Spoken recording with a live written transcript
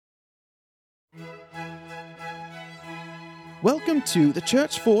Welcome to the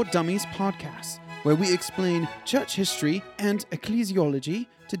Church for Dummies podcast, where we explain church history and ecclesiology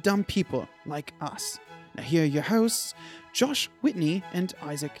to dumb people like us. Now here are your hosts, Josh Whitney and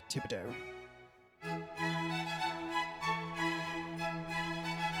Isaac Thibodeau.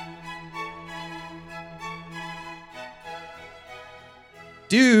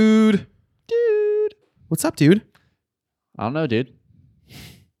 Dude. What's up, dude? I don't know, dude.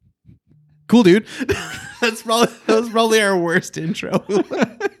 Cool, dude. that was probably our worst intro.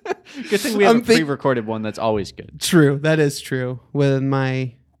 Good thing we have a pre-recorded one that's always good. True. That is true. With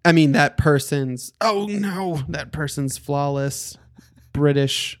that person's flawless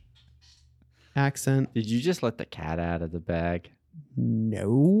British accent. Did you just let the cat out of the bag?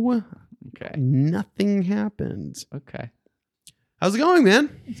 No. Okay. Nothing happened. Okay. How's it going,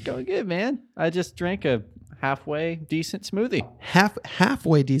 man? It's going good, man. I just drank a halfway decent smoothie.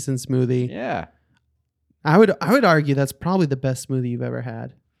 Halfway decent smoothie. Yeah. I would argue that's probably the best smoothie you've ever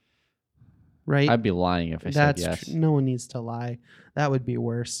had. Right? I'd be lying if I said yes. No one needs to lie. That would be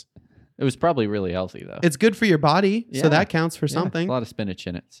worse. It was probably really healthy, though. It's good for your body, so that counts for Yeah, something. a lot of spinach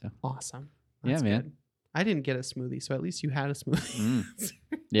in it. So Awesome. Yeah, man. Good. I didn't get a smoothie, so at least you had a smoothie.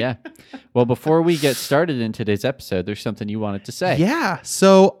 Yeah. Well, before we get started in today's episode, there's something you wanted to say. Yeah.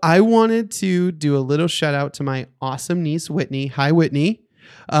 So I wanted to do a little shout out to my awesome niece, Whitney. Hi, Whitney.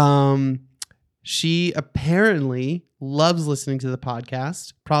 She apparently loves listening to the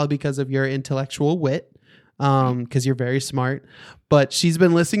podcast, probably because of your intellectual wit, because you're very smart. But she's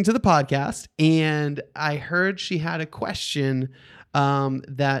been listening to the podcast, and I heard she had a question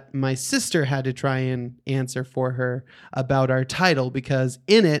that my sister had to try and answer for her about our title, because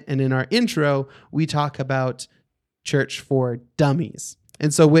in it and in our intro, we talk about Church for Dummies.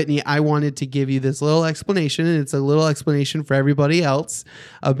 And so, Whitney, I wanted to give you this little explanation, and it's a little explanation for everybody else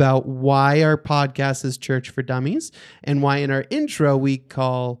about why our podcast is Church for Dummies and why in our intro we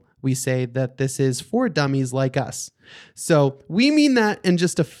say that this is for dummies like us. So we mean that in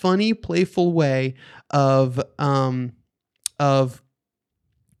just a funny, playful way of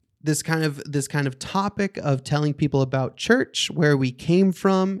this kind of topic of telling people about church, where we came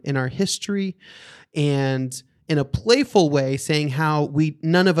from in our history, and in a playful way saying how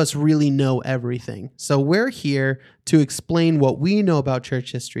none of us really know everything. So we're here to explain what we know about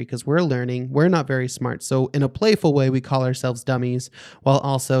church history, because we're learning. We're not very smart. So in a playful way, we call ourselves dummies, while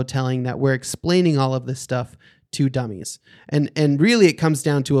also telling that we're explaining all of this stuff to dummies. And really it comes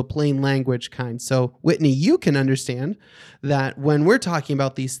down to a plain language kind. So Whitney, you can understand that when we're talking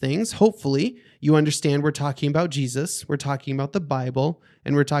about these things, hopefully you understand we're talking about Jesus, we're talking about the Bible,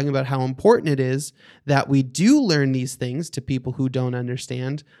 and we're talking about how important it is that we do learn these things to people who don't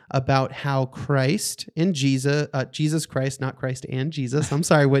understand about how Christ and Jesus Christ, not Christ and Jesus. I'm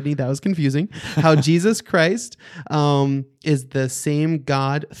sorry, Whitney, that was confusing. How Jesus Christ is the same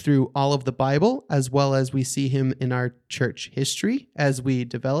God through all of the Bible, as well as we see him in our church history as we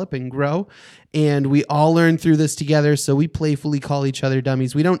develop and grow. And we all learn through this together, so we playfully call each other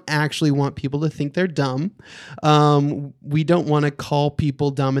dummies. We don't actually want people to think they're dumb. We don't want to call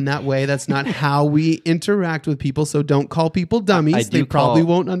people dumb in that way. That's not how we interact with people, so don't call people dummies. They probably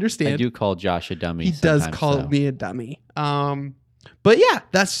won't understand. I do call Josh a dummy. He does call me a dummy. But yeah,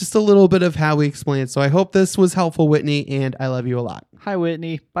 that's just a little bit of how we explain it. So I hope this was helpful, Whitney, and I love you a lot. Hi,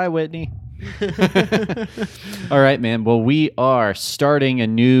 Whitney. Bye, Whitney. All right, man. Well, we are starting a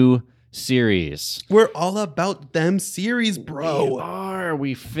new series. We're all about them series, bro. We are.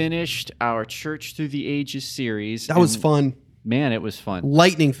 We finished our Church Through the Ages series. That was fun. Man, it was fun.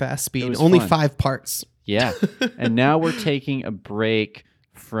 Lightning fast speed. Only fun. 5 parts. Yeah. And now we're taking a break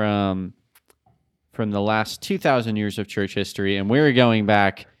from the last 2,000 years of church history, and we're going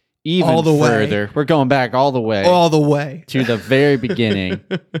back even all the further. Way. We're going back all the way. All the way. To the very beginning.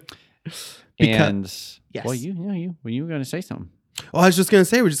 Yes. Well, you were going to say something. Well, I was just going to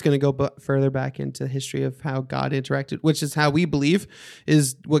say, we're just going to go further back into the history of how God interacted, which is how we believe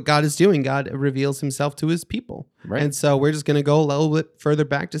is what God is doing. God reveals himself to his people. Right. And so we're just going to go a little bit further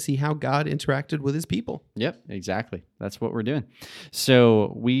back to see how God interacted with his people. Yep, exactly. That's what we're doing.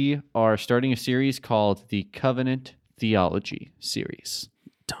 So we are starting a series called the Covenant Theology series.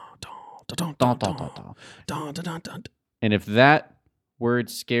 And if that word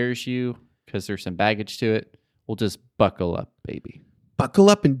scares you because there's some baggage to it, we'll just buckle up, baby. Buckle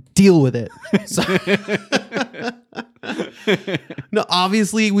up and deal with it. No,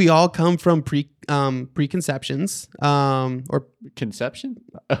 obviously we all come from preconceptions, or conception.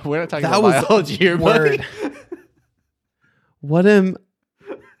 We're not talking about biology here, buddy.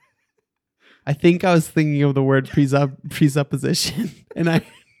 I think I was thinking of the word presupposition, and I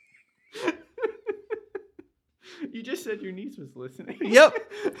You just said your niece was listening. Yep.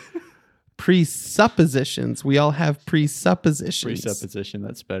 Presuppositions. We all have presuppositions. Presupposition.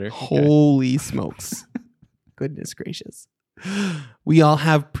 That's better. Okay. Holy smokes. Goodness gracious. We all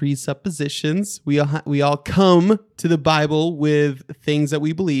have presuppositions. We all come to the Bible with things that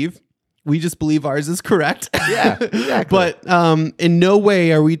we believe. We just believe ours is correct. Yeah, exactly. But in no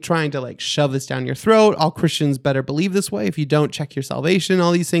way are we trying to like shove this down your throat. All Christians better believe this way. If you don't, check your salvation.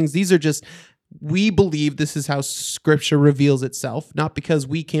 All these things. These are just, we believe this is how Scripture reveals itself. Not because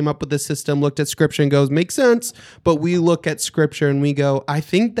we came up with this system, looked at Scripture and goes, makes sense. But we look at Scripture and we go, I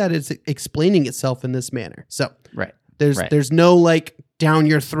think that it's explaining itself in this manner. So Right. there's no like down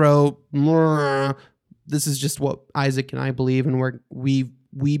your throat. This is just what Isaac and I believe, and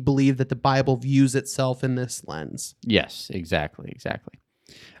we believe that the Bible views itself in this lens. Yes, exactly.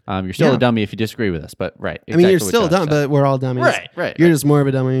 You're still a dummy if you disagree with us, but right. I mean, you're exactly what still John dumb, said. but we're all dummies. Right. You're just more of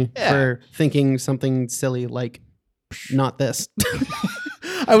a dummy Yeah. for thinking something silly like not this.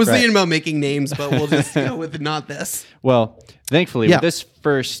 I was thinking about making names, but we'll just go with not this. Well, thankfully, Yeah. with this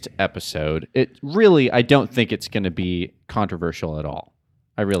first episode, I don't think it's going to be controversial at all.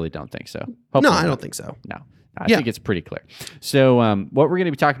 I really don't think so. Hopefully No, I not. don't think so. No, I think it's pretty clear. So what we're going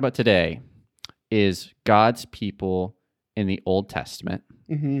to be talking about today is God's people in the Old Testament,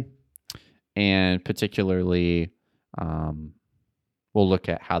 Mm-hmm. and particularly we'll look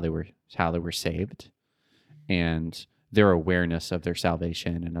at how they were saved and their awareness of their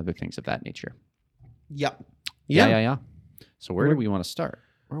salvation and other things of that nature. Yep. Yeah. So where do we want to start?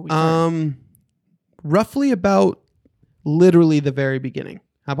 Where are we starting? Roughly about literally the very beginning.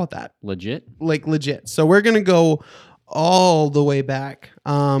 How about that? Legit? Like legit. So we're going to go all the way back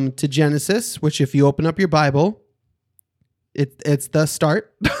to Genesis, which if you open up your Bible, it's the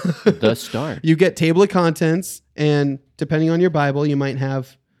start. The start. You get table of contents, and depending on your Bible, you might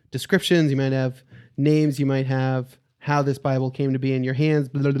have descriptions, you might have names, you might have how this Bible came to be in your hands,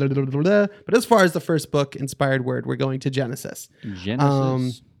 blah, blah, blah, blah, blah. But as far as the first book, inspired word, we're going to Genesis.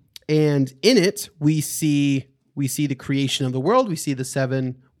 Genesis. And in it, we see the creation of the world. We see the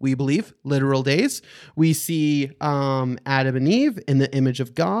 7, we believe, literal days. We see Adam and Eve in the image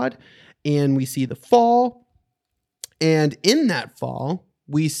of God, and we see the fall. And in that fall,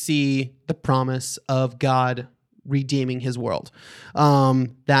 we see the promise of God redeeming his world.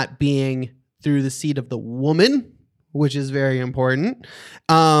 That being through the seed of the woman, which is very important.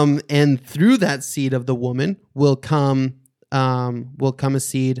 And through that seed of the woman will come a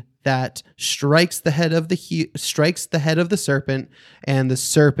seed that strikes the head of the serpent, and the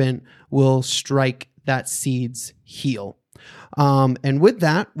serpent will strike that seed's heel. And with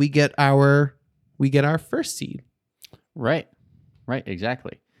that, we get our first seed. Right,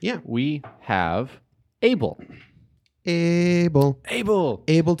 exactly. Yeah. We have Abel. Able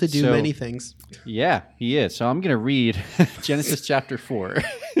to do So- many things. Yeah, he is. So I'm going to read Genesis chapter 4.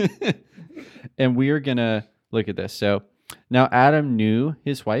 And we are going to look at this. So now Adam knew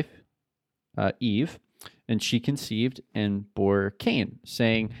his wife, Eve, and she conceived and bore Cain,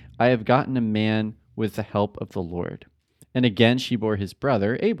 saying, I have gotten a man with the help of the Lord. And again she bore his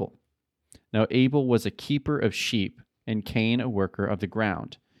brother Abel. Now Abel was a keeper of sheep, and Cain a worker of the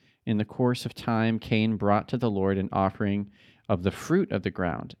ground. In the course of time, Cain brought to the Lord an offering of the fruit of the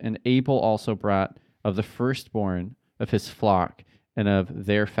ground, and Abel also brought of the firstborn of his flock and of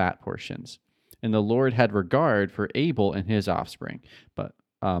their fat portions. And the Lord had regard for Abel and his offspring, but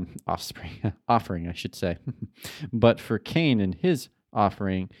offering, I should say. But for Cain and his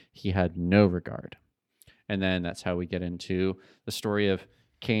offering, he had no regard. And then that's how we get into the story of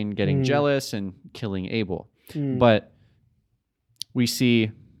Cain getting jealous and killing Abel. But we see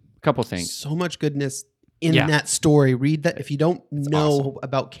a couple things. So much goodness in that story. Read that. If you don't know awesome.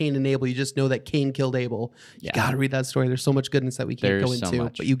 about Cain and Abel, you just know that Cain killed Abel. You Yeah. got to read that story. There's so much goodness that we can't go There's so into,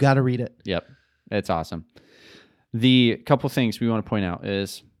 much. but you got to read it. Yep, it's awesome. The couple things we want to point out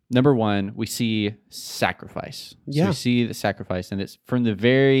is, number one, we see sacrifice. So we see the sacrifice, and it's from the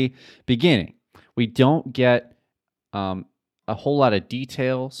very beginning. We don't get a whole lot of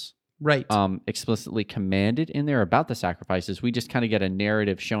details Right. explicitly commanded in there about the sacrifices. We just kind of get a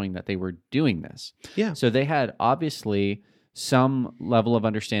narrative showing that they were doing this. Yeah. So they had obviously some level of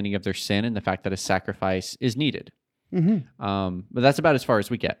understanding of their sin and the fact that a sacrifice is needed. Mm-hmm. But that's about as far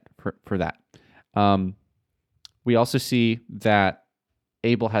as we get for that. We also see that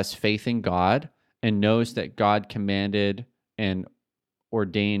Abel has faith in God and knows that God commanded and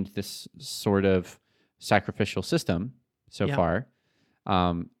ordained this sort of sacrificial system so far.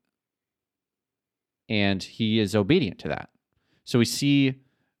 And he is obedient to that. So we see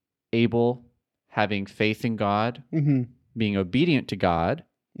Abel having faith in God, Mm-hmm. being obedient to God,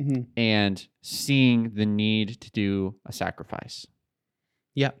 Mm-hmm. and seeing the need to do a sacrifice.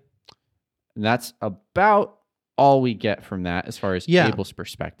 Yeah. And that's about all we get from that as far as Yeah. Abel's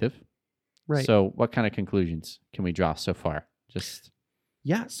perspective. Right. So what kind of conclusions can we draw so far? Just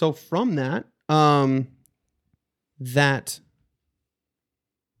Yeah. So from that, that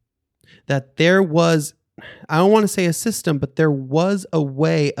there was, I don't want to say a system, but there was a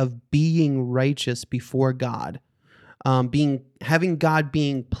way of being righteous before God, having God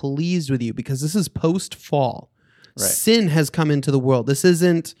being pleased with you, because this is post fall. Right. Sin has come into the world. This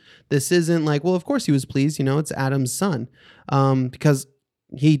isn't like, well, of course he was pleased. It's Adam's son, because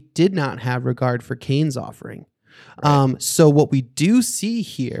he did not have regard for Cain's offering. Right. So what we do see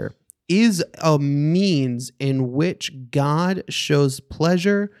here is a means in which God shows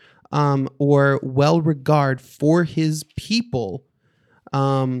pleasure or well regard for his people,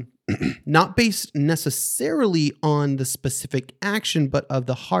 not based necessarily on the specific action, but of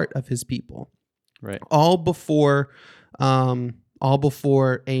the heart of his people. Right. All before that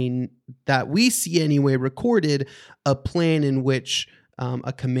we see anyway recorded a plan in which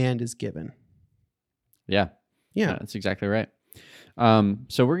a command is given. Yeah. Yeah. That's exactly right.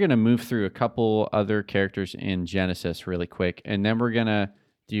 So we're going to move through a couple other characters in Genesis really quick, and then we're going to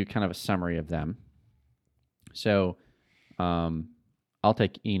do kind of a summary of them. So I'll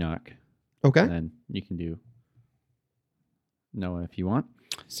take Enoch. Okay. And then you can do Noah if you want.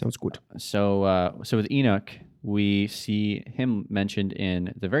 Sounds good. So with Enoch, we see him mentioned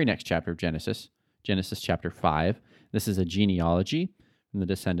in the very next chapter of Genesis, Genesis chapter 5. This is a genealogy from the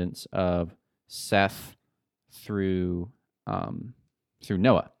descendants of Seth through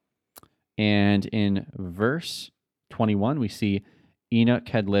Noah. And in verse 21, we see Enoch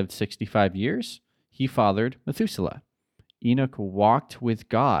had lived 65 years. He fathered Methuselah. Enoch walked with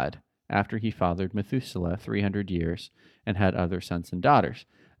God after he fathered Methuselah 300 years and had other sons and daughters.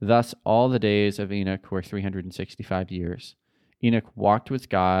 Thus, all the days of Enoch were 365 years. Enoch walked with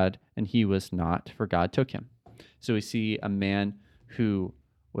God, and he was not, for God took him. So we see a man who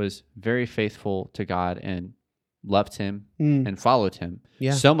was very faithful to God and loved him and followed him.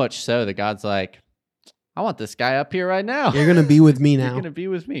 Yeah. So much so that God's like, I want this guy up here right now. You're going to be with me now. You're going to be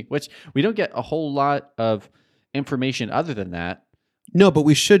with me, which we don't get a whole lot of information other than that. No, but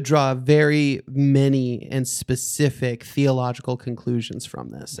we should draw very many and specific theological conclusions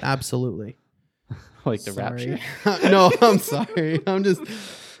from this. Absolutely. Like the rapture. No, I'm sorry.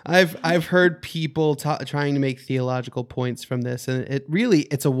 I've heard people trying to make theological points from this, and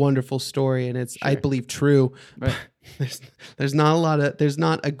it's a wonderful story, and it's, I believe, true. Right. There's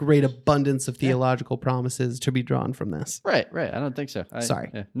not a great abundance of theological promises to be drawn from this. Right. I don't think so.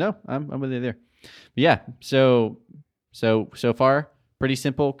 Sorry. No, I'm with you there. But yeah. So far, pretty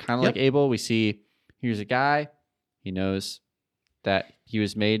simple. Kind of like Abel. We see here's a guy. He knows that he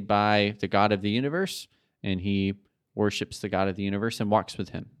was made by the God of the universe, and he worships the God of the universe and walks with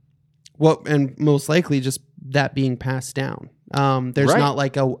him. Well, and most likely just that being passed down. There's not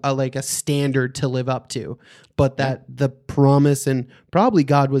like a standard to live up to, but that the promise and probably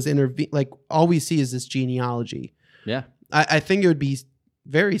God was like all we see is this genealogy. Yeah. I think it would be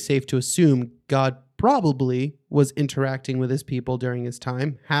very safe to assume God probably was interacting with his people during his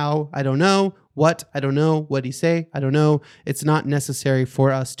time. How? I don't know. What? I don't know. What'd he say? I don't know. It's not necessary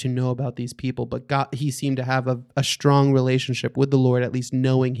for us to know about these people, but God, he seemed to have a strong relationship with the Lord, at least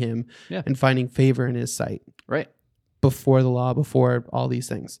knowing him and finding favor in his sight. Right. Before the law, before all these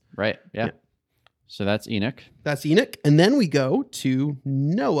things. Right. Yeah. So that's Enoch. That's Enoch. And then we go to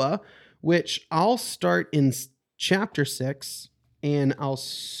Noah, which I'll start in chapter 6, and I'll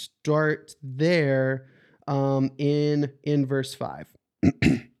start there in verse 5.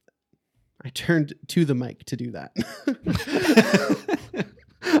 I turned to the mic to do that.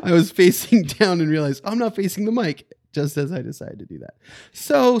 I was facing down and realized I'm not facing the mic, just as I decided to do that.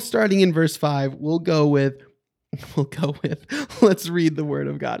 So starting in verse 5, we'll go with, let's read the word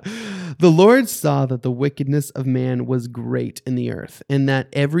of God. The Lord saw that the wickedness of man was great in the earth, and that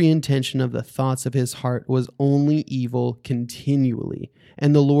every intention of the thoughts of his heart was only evil continually.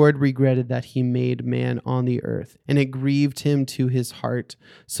 And the Lord regretted that he made man on the earth, and it grieved him to his heart.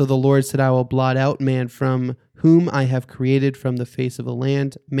 So the Lord said, I will blot out man from whom I have created from the face of the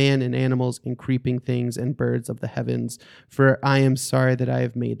land, man and animals and creeping things and birds of the heavens, for I am sorry that I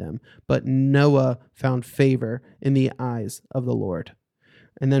have made them. But Noah found favor in the eyes of the Lord.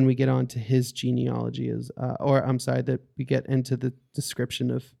 And then we get on to his genealogy, that we get into the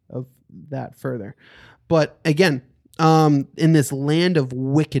description of that further. But again, in this land of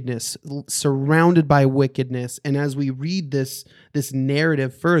wickedness, surrounded by wickedness. And as we read this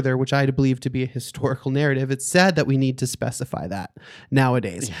narrative further, which I believe to be a historical narrative, it's sad that we need to specify that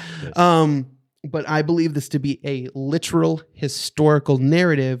nowadays. Yes. But I believe this to be a literal historical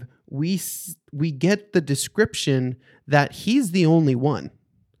narrative. We get the description that he's the only one,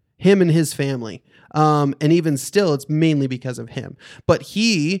 him and his family. And even still, it's mainly because of him. But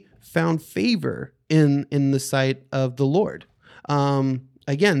he found favor in the sight of the Lord.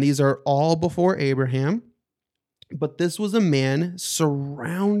 Again, these are all before Abraham, but this was a man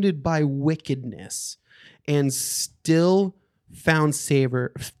surrounded by wickedness and still found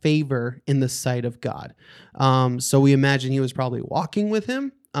favor in the sight of God. So we imagine he was probably walking with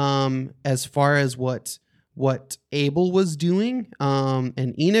him as far as what Abel was doing,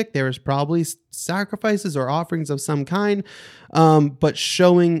 and Enoch, there was probably sacrifices or offerings of some kind, but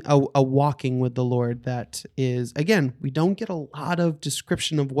showing a walking with the Lord that is, again, we don't get a lot of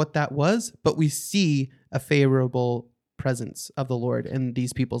description of what that was, but we see a favorable presence of the Lord in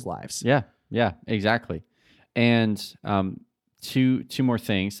these people's lives. Yeah, exactly. And two more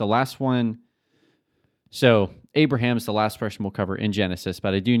things. The last one, so Abraham's the last person we'll cover in Genesis,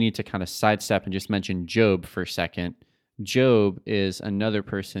 but I do need to kind of sidestep and just mention Job for a second. Job is another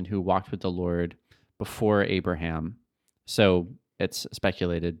person who walked with the Lord before Abraham. So it's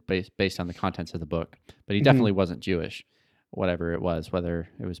speculated based on the contents of the book, but he definitely wasn't Jewish, whatever it was, whether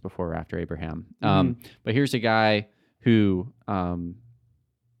it was before or after Abraham. But here's a guy who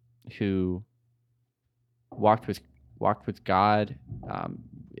walked with God.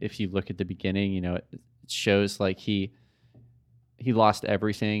 If you look at the beginning, it shows like he lost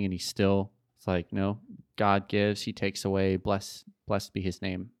everything, and he still, it's like, no, God gives, he takes away, blessed be his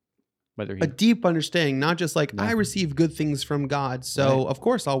name. A deep understanding, not just like, I receive good things from God, so of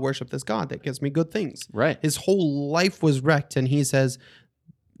course I'll worship this God that gives me good things. Right. His whole life was wrecked, and he says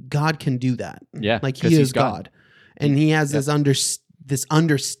God can do that. Yeah, like he is God. And he has this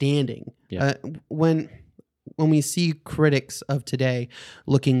understanding. Yeah. When we see critics of today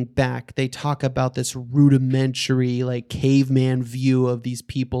looking back, they talk about this rudimentary, like caveman view of these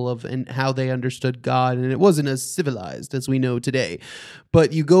people and how they understood God, and it wasn't as civilized as we know today.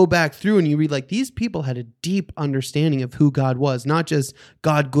 But you go back through and you read, like, these people had a deep understanding of who God was, not just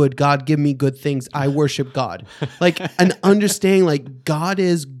God good, God give me good things, I worship God. Like an understanding, like God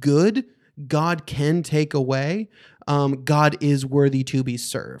is good, God can take away, God is worthy to be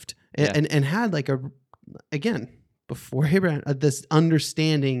served, and had like again, before Abraham, this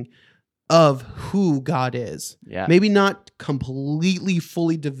understanding of who God is. Yeah. Maybe not completely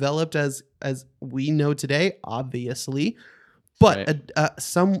fully developed as we know today, obviously, but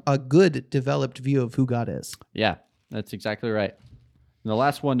a good developed view of who God is. Yeah, that's exactly right. And the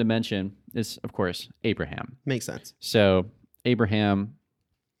last one to mention is, of course, Abraham. Makes sense. So Abraham,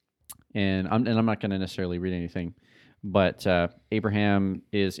 and I'm not going to necessarily read anything, but Abraham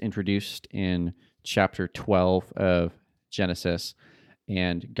is introduced in chapter 12 of Genesis,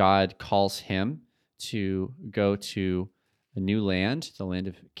 and God calls him to go to a new land, the land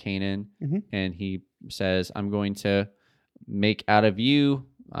of Canaan, and he says, I'm going to make out of you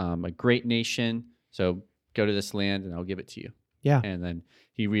a great nation, so go to this land and I'll give it to you. Yeah. And then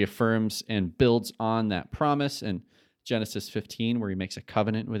he reaffirms and builds on that promise in Genesis 15, where he makes a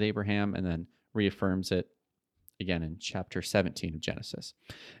covenant with Abraham, and then reaffirms it again in chapter 17 of Genesis.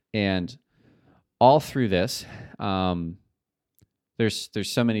 And all through this, there's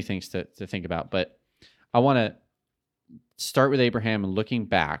so many things to think about, but I want to start with Abraham and looking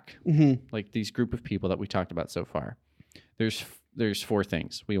back, like these group of people that we talked about so far. There's four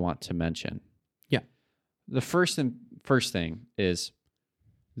things we want to mention. Yeah. The first thing is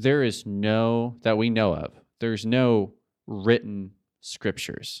there is that we know of, there's no written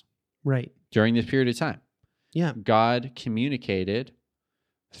scriptures. Right. During this period of time. Yeah. God communicated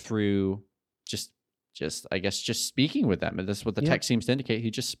through just speaking with them. And that's what the text seems to indicate. He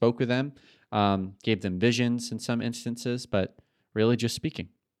just spoke with them, gave them visions in some instances, but really just speaking.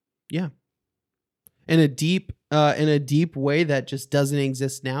 Yeah. In a deep way that just doesn't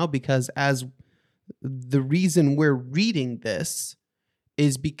exist now, because as the reason we're reading this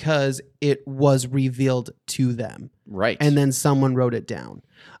is because it was revealed to them. Right. And then someone wrote it down.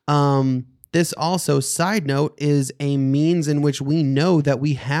 This also, side note, is a means in which we know that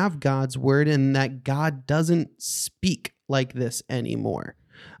we have God's word and that God doesn't speak like this anymore.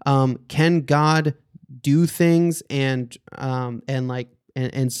 Can God do things and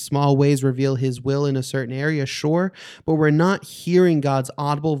in small ways reveal his will in a certain area? Sure. But we're not hearing God's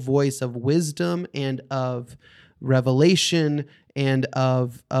audible voice of wisdom and of revelation and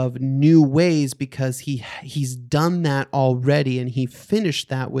of new ways, because he's done that already, and he finished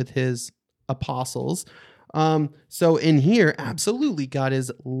that with his apostles. So in here, absolutely, God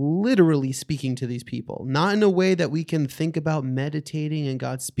is literally speaking to these people, not in a way that we can think about meditating and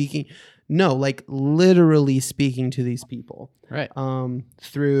God speaking. No, like literally speaking to these people, Right.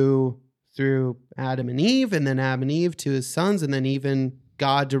 Through Adam and Eve, and then Adam and Eve to his sons, and then even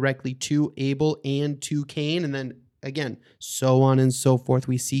God directly to Abel and to Cain, and then again, so on and so forth.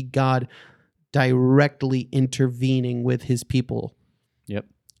 We see God directly intervening with his people. Yep.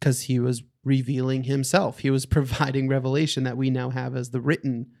 Because he was revealing himself. He was providing revelation that we now have as the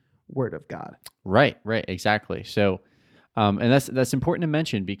written word of God. Right, exactly. So, and that's important to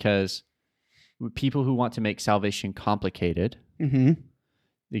mention, because people who want to make salvation complicated, Mm-hmm.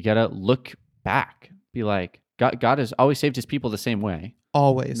 you got to look back, be like, God has always saved his people the same way.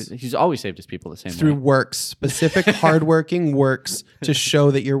 Always. He's always saved his people the same Through way. works, specific hardworking works to show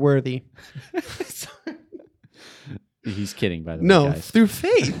that you're worthy. He's kidding, by the way, No, guys. through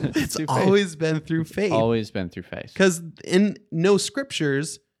faith. It's Through faith. always been through faith. Always been through faith. Because in no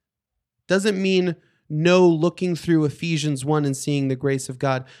scriptures doesn't mean no looking through Ephesians 1 and seeing the grace of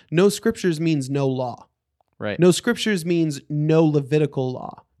God. No scriptures means no law. Right. No scriptures means no Levitical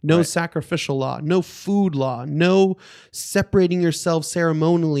law, no Right. sacrificial law, no food law, no separating yourself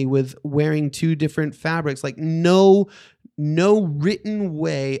ceremonially with wearing two different fabrics. Like no written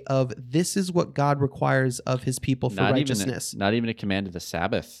way of this is what God requires of his people for righteousness. Not even a command of the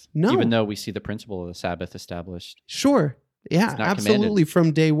Sabbath. No. Even though we see the principle of the Sabbath established. Sure. Yeah, It's not absolutely.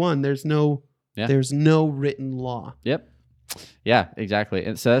 From day one, there's no written law. Yep. Yeah, exactly.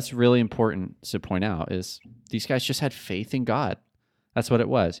 And so that's really important to point out, is these guys just had faith in God. That's what it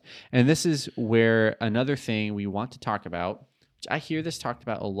was. And this is where another thing we want to talk about, which I hear this talked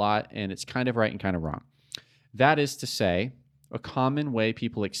about a lot, and it's kind of right and kind of wrong. That is to say, a common way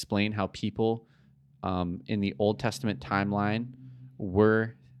people explain how people in the Old Testament timeline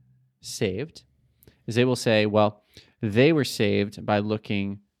were saved is they will say, well, they were saved by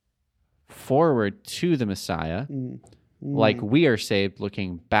looking forward to the Messiah, like we are saved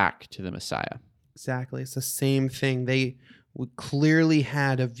looking back to the Messiah. Exactly. It's the same thing. They clearly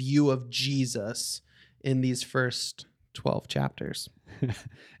had a view of Jesus in these first 12 chapters.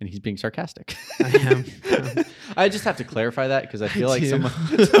 And he's being sarcastic. I am. I just have to clarify that, because I feel like do. someone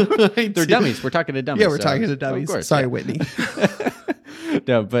I they're do. dummies. We're talking to dummies. Yeah, we're so- talking to dummies. Of course, Sorry, yeah. Whitney.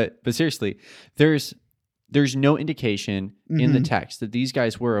 No, but seriously, there's no indication in the Mhm. text that these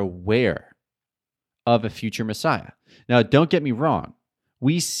guys were aware of a future Messiah. Now, don't get me wrong.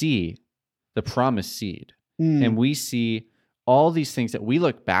 We see the promised seed, Mm. and we see all these things that we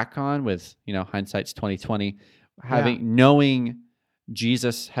look back on with, hindsight's 2020, knowing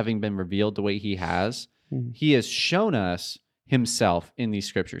Jesus having been revealed the way he has. Mm. He has shown us himself in these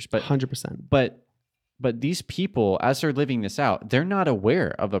scriptures, but 100%. But these people, as they're living this out, they're not aware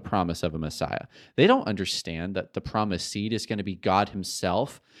of a promise of a Messiah. They don't understand that the promised seed is going to be God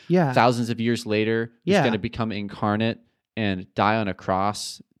himself. Yeah. Thousands of years later, he's Yeah. going to become incarnate and die on a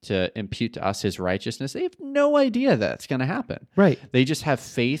cross to impute to us his righteousness. They have no idea that's going to happen. Right. They just have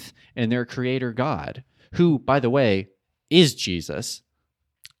faith in their creator God, who, by the way, is Jesus.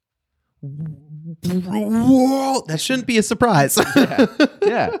 Whoa, that shouldn't be a surprise.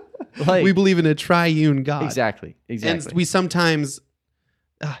 Yeah. Like, We believe in a triune God. exactly. And we sometimes,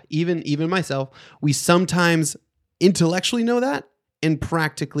 even myself, we sometimes intellectually know that and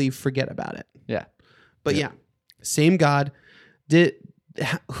practically forget about it. Yeah. But Yeah. same God. It's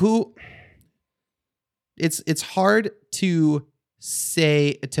hard to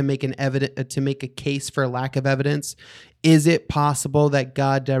say, to make a case for lack of evidence. Is it possible that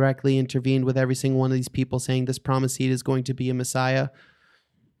God directly intervened with every single one of these people saying this promised seed is going to be a Messiah?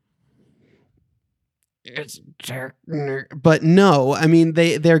 But no, I mean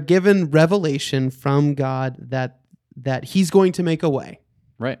they're given revelation from God that he's going to make a way.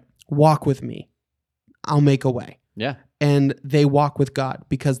 Right. Walk with me. I'll make a way. Yeah. And they walk with God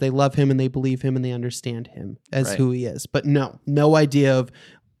because they love him and they believe him and they understand him as Right. who he is. But no idea of,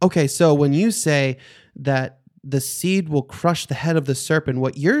 okay, so when you say that the seed will crush the head of the serpent,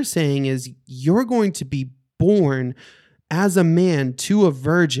 what you're saying is you're going to be born as a man to a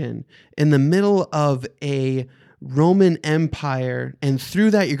virgin in the middle of a Roman Empire, and through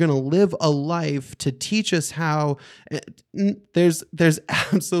that you're going to live a life to teach us how. There's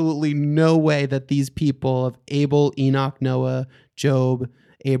absolutely no way that these people of Abel, Enoch, Noah, Job,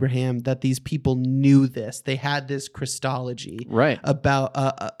 Abraham, that these people knew this. They had this Christology Right. about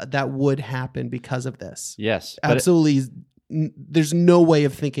that would happen because of this. Yes. But Absolutely there's no way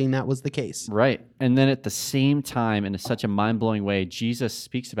of thinking that was the case. Right. And then at the same time, in such a mind-blowing way, Jesus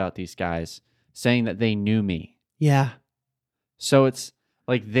speaks about these guys saying that they knew me. Yeah. So it's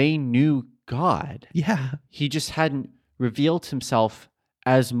like they knew God. Yeah. He just hadn't revealed himself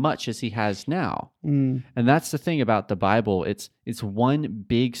as much as he has now. Mm. And that's the thing about the Bible. It's one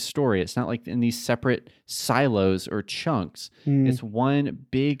big story. It's not like in these separate silos or chunks. Mm. It's one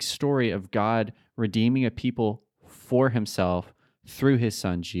big story of God redeeming a people for himself through his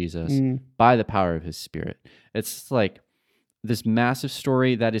son Jesus by the power of his Spirit. It's like this massive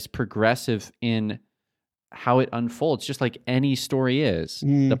story that is progressive in how it unfolds, just like any story is.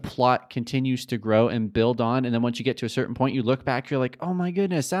 The plot continues to grow and build on, and then once you get to a certain point, you look back, you're like, "Oh my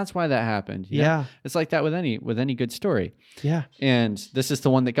goodness, that's why that happened." You know? Yeah. It's like that with any good story. Yeah. And this is the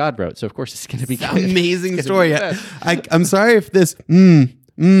one that God wrote, so of course it's going to be It's good. an amazing It's gonna be story. good. I'm sorry if this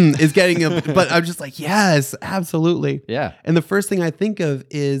is getting but I'm just like, yes, absolutely. Yeah. And the first thing I think of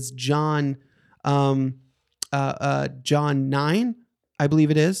is John 9, I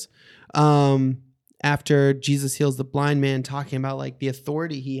believe it is. After Jesus heals the blind man, talking about like the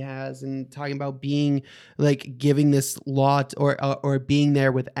authority he has and talking about being like giving this law or being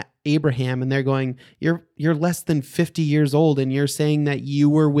there with Abraham, and they're going, you're less than 50 years old and you're saying that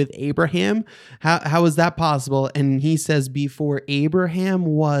you were with Abraham? How is that possible? And he says, before Abraham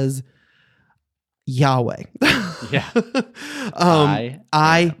was Yahweh. Yeah.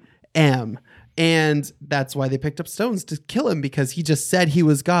 I am. And that's why they picked up stones to kill him, because he just said he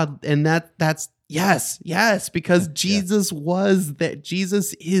was God. And that's yes, because Jesus was that.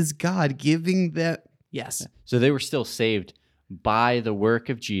 Jesus is God giving that. Yes. So they were still saved by the work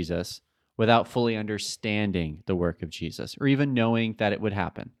of Jesus without fully understanding the work of Jesus or even knowing that it would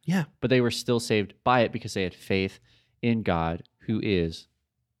happen. Yeah. But they were still saved by it because they had faith in God, who is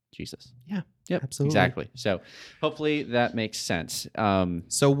Jesus. Yeah. Yep. Absolutely. Exactly. So hopefully that makes sense.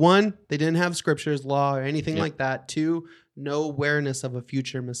 So 1, they didn't have scriptures, law, or anything Yep. like that. 2, no awareness of a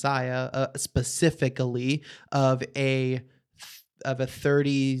future Messiah, specifically of a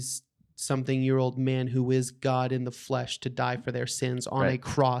 30-something-year-old man who is God in the flesh to die for their sins on Right. a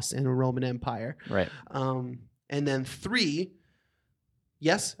cross in a Roman Empire. Right. And then 3,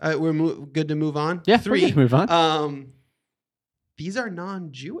 yes, we're good to move on. Yeah. 3, we can move on. these are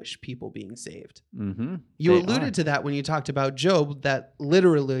non-Jewish people being saved. Mm-hmm. You alluded to that when you talked about Job, that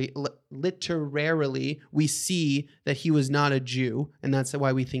literally we see that he was not a Jew, and that's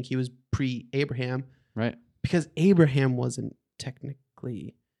why we think he was pre-Abraham, Right. because Abraham wasn't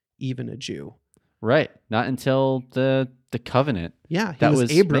technically even a Jew. Right. Not until the covenant. Yeah, he That was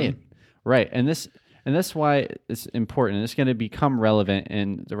was Abram. made. Right. And that's why it's important. And it's going to become relevant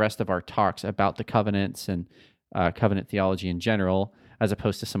in the rest of our talks about the covenants and covenant theology in general, as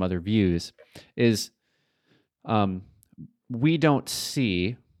opposed to some other views, is we don't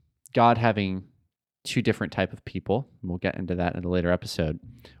see God having two different type of people. And we'll get into that in a later episode.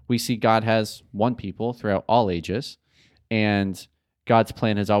 We see God has one people throughout all ages, and God's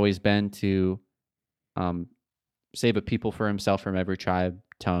plan has always been to save a people for himself from every tribe,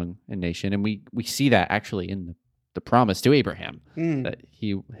 tongue, and nation. And we see that actually in the promise to Abraham, that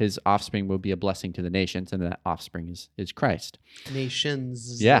his offspring will be a blessing to the nations, and that offspring is Christ.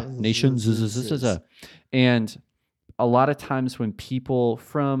 Nations. Yeah, nations. And a lot of times when people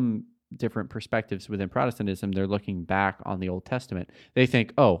from different perspectives within Protestantism, they're looking back on the Old Testament, they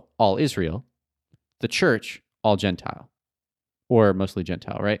think, oh, all Israel, the church, all Gentile, or mostly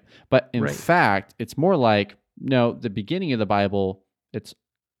Gentile, right? But in fact, it's more like, no, the beginning of the Bible, it's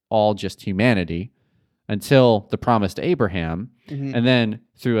all just humanity until the promise to Abraham. Mm-hmm. And then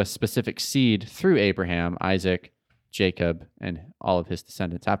through a specific seed through Abraham, Isaac, Jacob, and all of his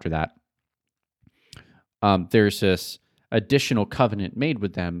descendants after that, there's this additional covenant made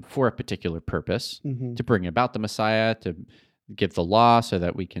with them for a particular purpose, to bring about the Messiah, to give the law so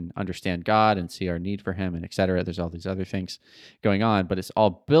that we can understand God and see our need for him, and etc. There's all these other things going on, but it's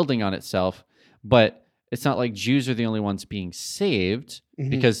all building on itself. But it's not like Jews are the only ones being saved,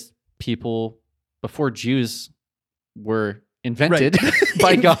 because people before Jews were invented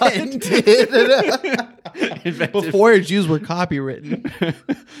by God. Invented. Before Jews were copywritten.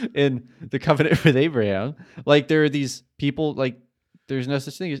 In the covenant with Abraham. Like there are these people, like there's no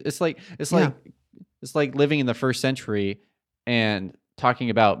such thing. It's like living in the first century and talking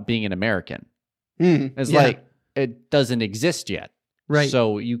about being an American. It's like it doesn't exist yet. Right.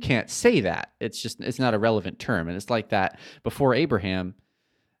 So you can't say that. It's not a relevant term. And it's like that before Abraham,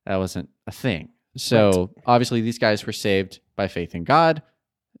 that wasn't a thing. So obviously these guys were saved by faith in God,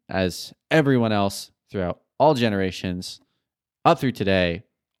 as everyone else throughout all generations up through today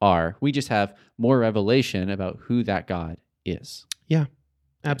are. We just have more revelation about who that God is. Yeah,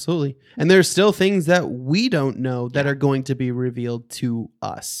 absolutely. And there's still things that we don't know that Yeah. are going to be revealed to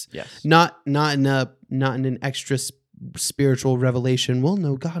us. Yes. Not in an extra spiritual revelation. We'll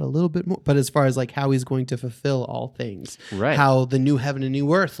know God a little bit more, but as far as like how he's going to fulfill all things, Right. how the new heaven and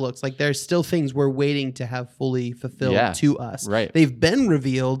new earth looks, like there's still things we're waiting to have fully fulfilled Yeah. to us. Right. They've been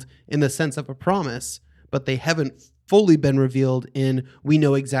revealed in the sense of a promise, but they haven't fully been revealed in we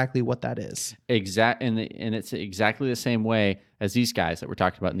know exactly what that is. And it's exactly the same way as these guys that we're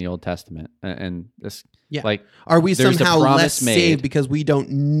talking about in the Old Testament. And this, Yeah. like, Are we there's a somehow promise less made. saved because we don't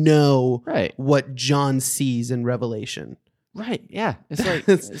know right. what John sees in Revelation? Right. Yeah. It's like,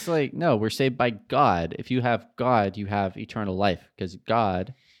 It's- no, we're saved by God. If you have God, you have eternal life because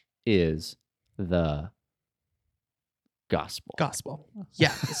God is the gospel. Gospel. Yeah.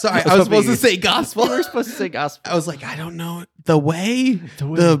 Sorry, I I was was supposed to hoping- say gospel. You were supposed to say gospel. I was like, I don't know the way,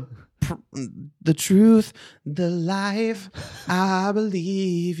 the truth, the life. I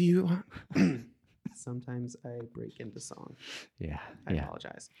believe you. Sometimes I break into song. Yeah. I Yeah.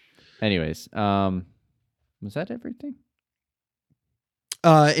 apologize. Anyways, was that everything?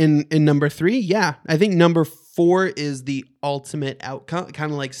 In number 3, yeah, I think number 4 is the ultimate outcome,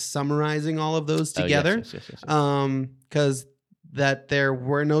 kind of like summarizing all of those together. Yes. Because that there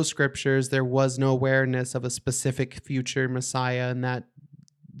were no scriptures, there was no awareness of a specific future Messiah, and that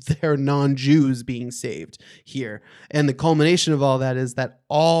there are non-Jews being saved here. And the culmination of all that is that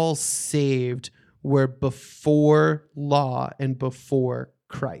all saved were before law and before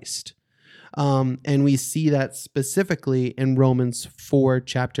Christ. And we see that specifically in Romans 4,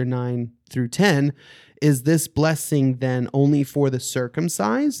 chapter 9 through 10. Is this blessing then only for the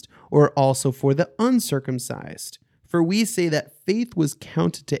circumcised or also for the uncircumcised? For we say that faith was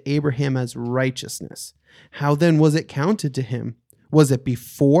counted to Abraham as righteousness. How then was it counted to him? Was it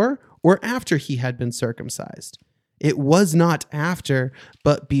before or after he had been circumcised? It was not after,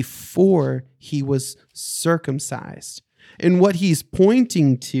 but before he was circumcised. And what he's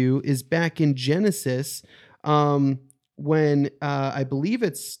pointing to is back in Genesis, when I believe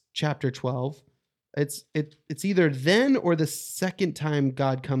it's chapter 12. It's either then or the second time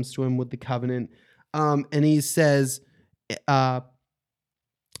God comes to him with the covenant, and he says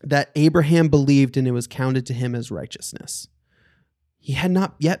that Abraham believed and it was counted to him as righteousness. He had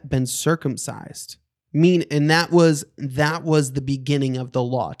not yet been circumcised. And that was the beginning of the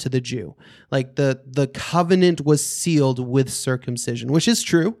law to the Jew. Like the covenant was sealed with circumcision, which is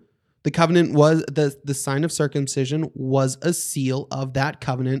true. The covenant was the sign of circumcision was a seal of that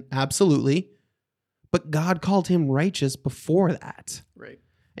covenant, absolutely. But God called him righteous before that. Right.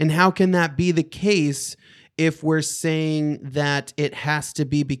 And how can that be the case if we're saying that it has to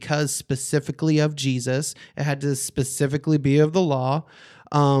be because specifically of Jesus, it had to specifically be of the law?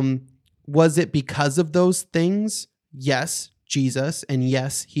 Was it because of those things? Yes, Jesus, and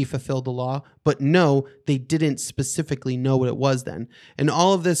yes, he fulfilled the law, but no, they didn't specifically know what it was then. And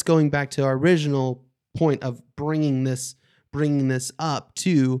all of this going back to our original point of bringing this up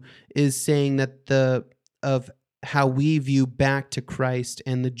too is saying that of how we view back to Christ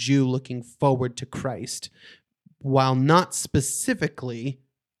and the Jew looking forward to Christ, while not specifically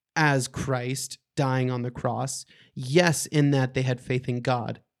as Christ dying on the cross. Yes, in that they had faith in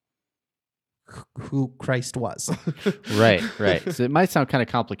God, who Christ was. Right. So it might sound kind of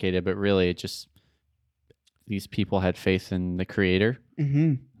complicated, but really it just, these people had faith in the Creator,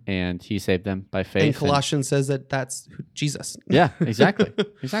 Mm-hmm. and he saved them by faith. And Colossians says that that's Jesus. Yeah, exactly.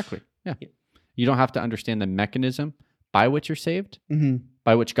 Yeah. You don't have to understand the mechanism by which you're saved, Mm-hmm.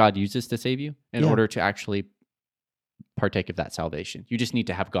 by which God uses to save you in Yeah. order to actually partake of that salvation. You just need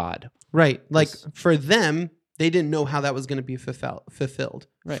to have God. Right. Like Yes. for them, they didn't know how that was going to be fulfilled.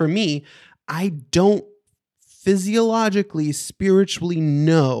 Right. For me, I don't physiologically, spiritually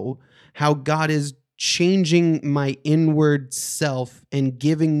know how God is changing my inward self and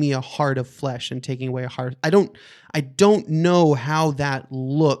giving me a heart of flesh and taking away a heart. I don't know how that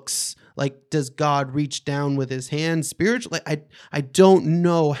looks. Like, does God reach down with his hand spiritually? I don't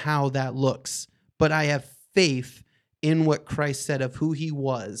know how that looks, but I have faith in what Christ said of who he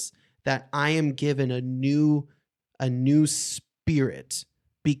was, that I am given a new spirit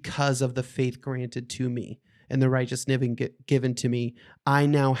because of the faith granted to me and the righteous living given to me. I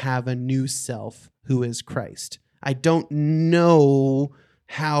now have a new self who is Christ. I don't know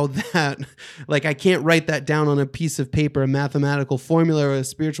how that, like, I can't write that down on a piece of paper, a mathematical formula or a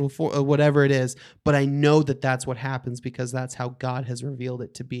spiritual or whatever it is, but I know that that's what happens because that's how God has revealed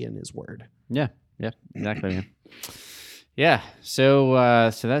it to be in his word. Yeah, exactly. Man. Yeah, so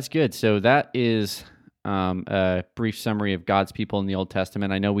that's good. So that is a brief summary of God's people in the Old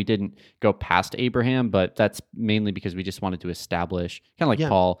Testament. I know we didn't go past Abraham, but that's mainly because we just wanted to establish, kind of like Yeah.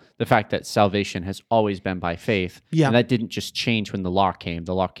 Paul, the fact that salvation has always been by faith. Yeah. And that didn't just change when the law came.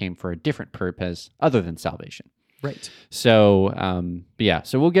 The law came for a different purpose other than salvation. Right. So, but yeah,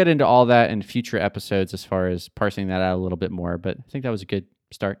 so we'll get into all that in future episodes as far as parsing that out a little bit more. But I think that was a good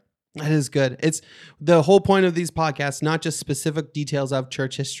start. That is good. It's the whole point of these podcasts, not just specific details of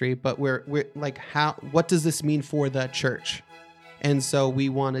church history, but we're like, what does this mean for the church? And so we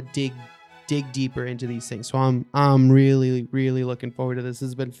want to dig deeper into these things. So I'm really, really looking forward to this. This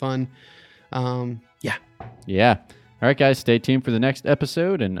has been fun. Yeah. Yeah. All right, guys, stay tuned for the next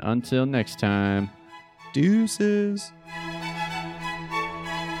episode. And until next time. Deuces.